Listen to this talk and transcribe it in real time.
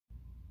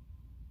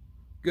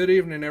Good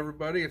evening,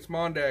 everybody. It's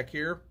Mondak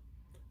here.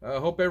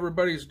 Hope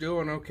everybody's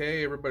doing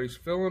okay. Everybody's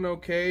feeling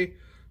okay.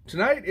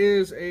 Tonight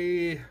is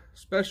a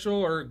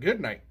special or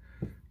good night.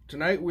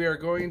 Tonight we are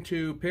going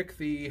to pick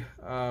the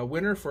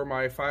winner for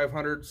my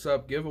 500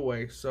 sub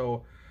giveaway.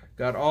 So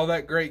got all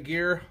that great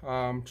gear.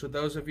 To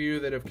those of you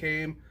that have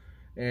came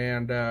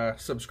and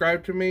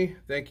subscribed to me,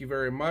 thank you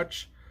very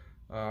much.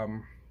 I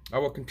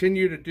will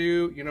continue to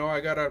do, I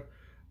got a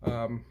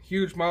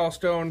huge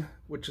milestone,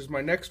 which is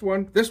my next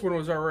one. This one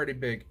was already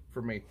big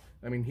for me.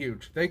 I mean,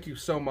 huge. Thank you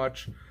so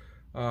much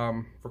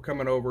for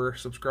coming over,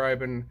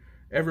 subscribing.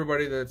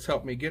 Everybody that's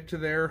helped me get to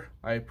there,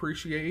 I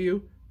appreciate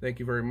you. Thank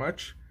you very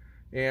much.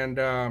 And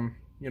I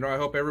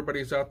hope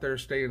everybody's out there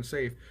staying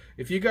safe.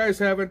 If you guys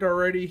haven't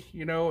already,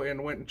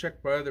 and went and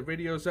checked my other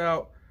videos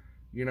out,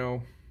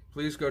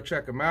 please go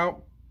check them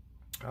out.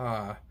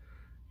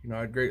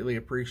 I'd greatly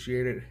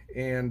appreciate it.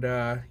 And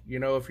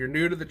if you're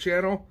new to the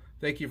channel,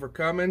 thank you for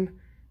coming.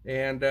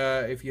 And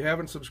if you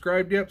haven't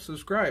subscribed yet,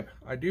 subscribe.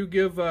 I do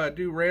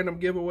do random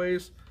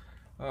giveaways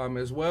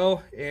as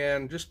well,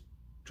 and just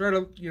try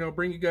to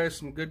bring you guys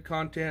some good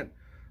content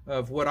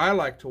of what I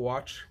like to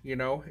watch,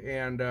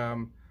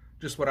 and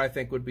just what I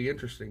think would be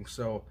interesting.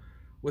 So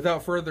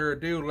without further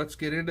ado, let's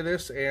get into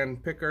this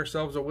and pick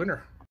ourselves a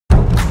winner.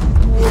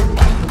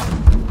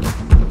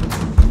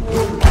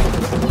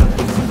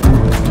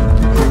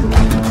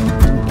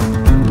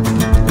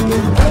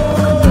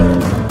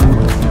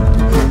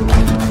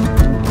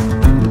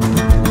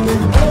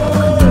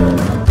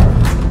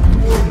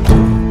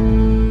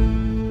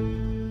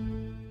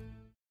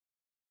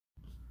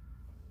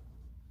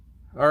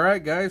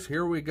 Alright guys,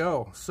 here we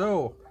go.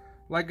 So,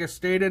 like I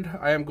stated,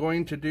 I am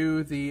going to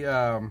do the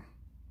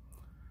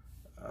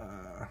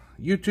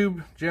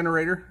YouTube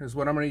generator is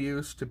what I'm going to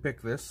use to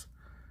pick this.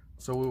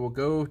 So we will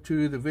go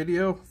to the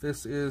video.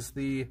 This is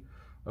the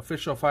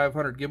official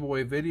 500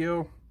 giveaway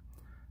video.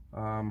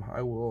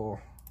 I will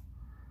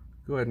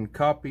go ahead and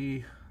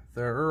copy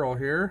the URL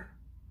here.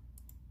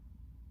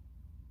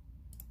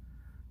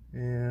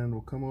 And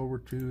we'll come over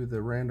to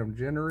the random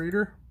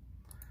generator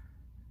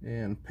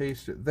and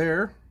paste it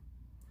there.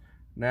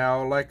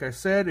 Now, like I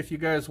said, if you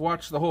guys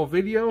watched the whole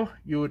video,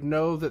 you would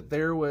know that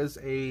there was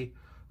a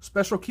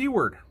special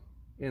keyword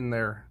in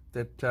there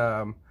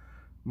that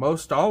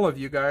most all of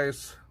you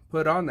guys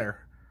put on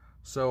there.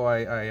 So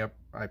I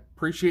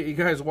appreciate you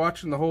guys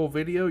watching the whole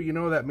video.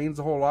 That means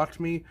a whole lot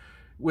to me.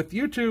 With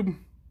YouTube,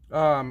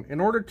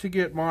 in order to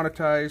get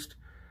monetized,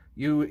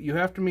 you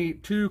have to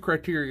meet two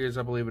criteria,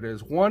 I believe it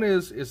is. One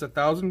is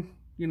 1,000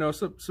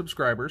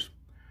 subscribers,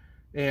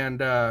 and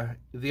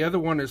the other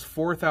one is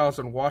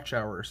 4,000 watch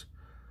hours.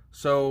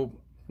 So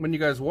when you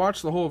guys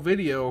watch the whole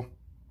video,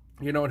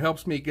 it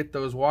helps me get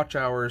those watch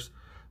hours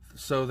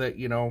so that,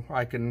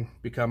 I can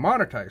become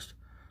monetized.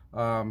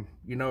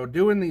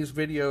 Doing these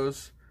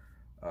videos,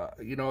 a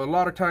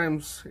lot of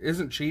times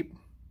isn't cheap.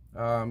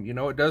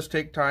 It does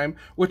take time,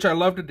 which I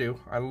love to do.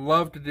 I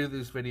love to do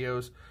these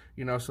videos,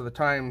 so the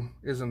time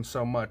isn't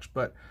so much.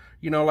 But,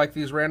 like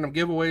these random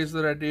giveaways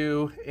that I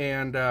do,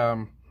 and,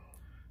 that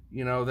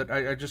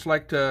I just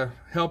like to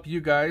help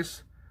you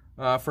guys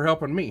for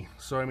helping me.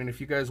 So, I mean,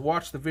 if you guys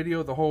watch the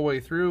video the whole way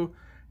through,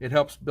 it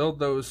helps build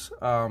those,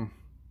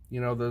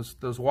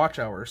 those watch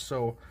hours,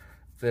 so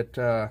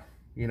that,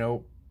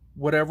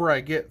 whatever I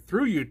get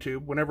through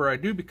YouTube, whenever I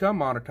do become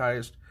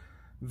monetized,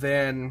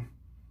 then,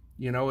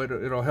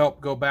 it'll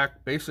help go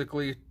back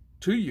basically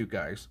to you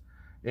guys,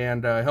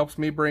 and helps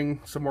me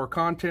bring some more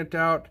content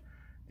out,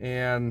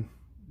 and,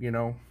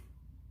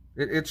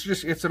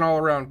 it's an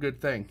all-around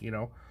good thing,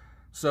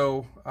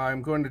 So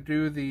I'm going to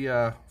do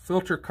the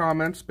filter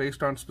comments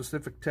based on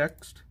specific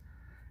text,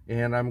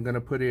 and I'm going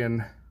to put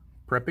in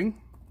prepping.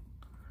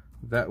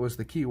 That was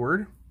the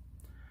keyword.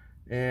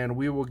 And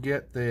we will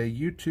get the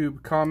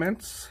YouTube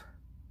comments,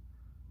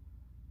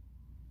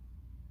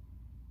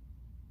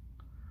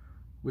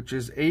 which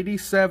is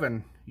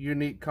 87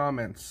 unique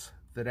comments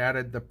that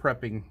added the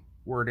prepping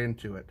word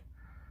into it.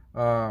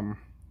 Let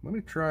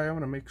me try. I'm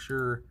going to make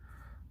sure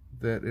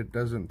that it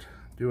doesn't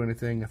do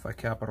anything if I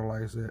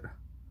capitalize it.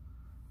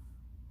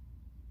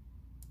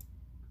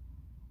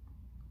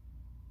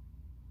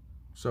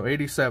 So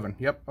 87,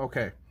 yep,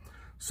 okay.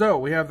 So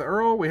we have the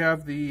URL, we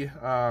have the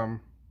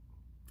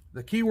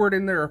keyword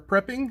in there of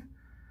prepping,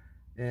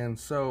 and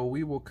so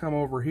we will come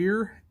over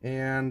here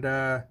and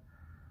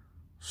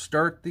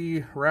start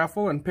the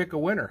raffle and pick a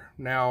winner.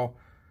 Now,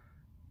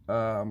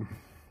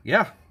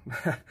 yeah,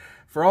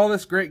 for all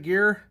this great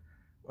gear,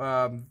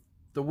 the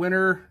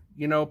winner,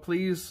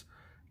 please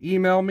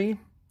email me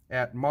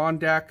at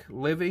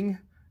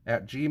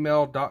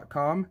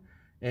mondakliving@gmail.com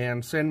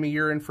and send me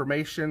your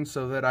information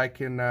so that I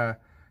can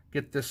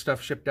get this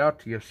stuff shipped out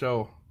to you.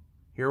 So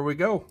here we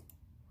go.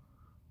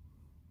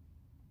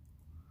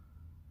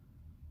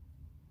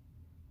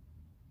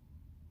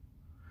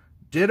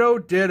 Ditto,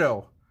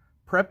 ditto.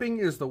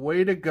 Prepping is the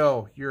way to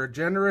go. You're a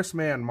generous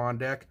man,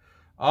 Mondak.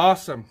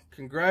 Awesome.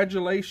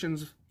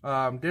 Congratulations,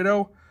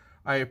 Ditto.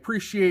 I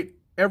appreciate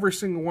every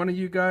single one of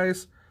you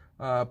guys.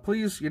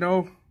 Please,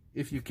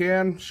 if you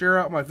can, share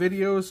out my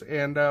videos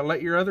and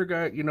let your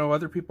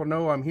other people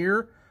know I'm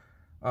here.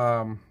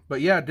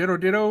 But yeah,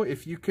 ditto.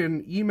 If you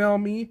can email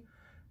me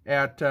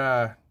at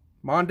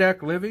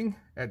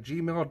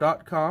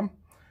mondakliving@gmail.com,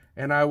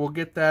 and I will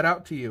get that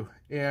out to you.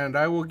 And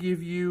I will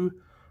give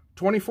you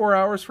 24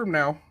 hours from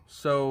now.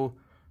 So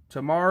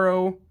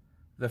tomorrow,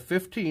 the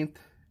 15th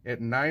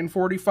at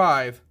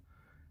 9:45,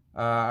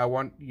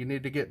 you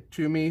need to get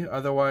to me.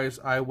 Otherwise,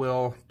 I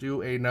will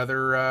do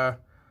another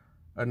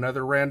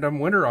random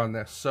winner on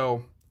this.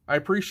 So I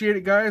appreciate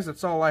it, guys.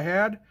 That's all I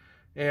had.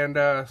 And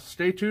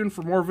stay tuned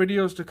for more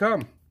videos to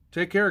come.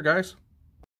 Take care, guys.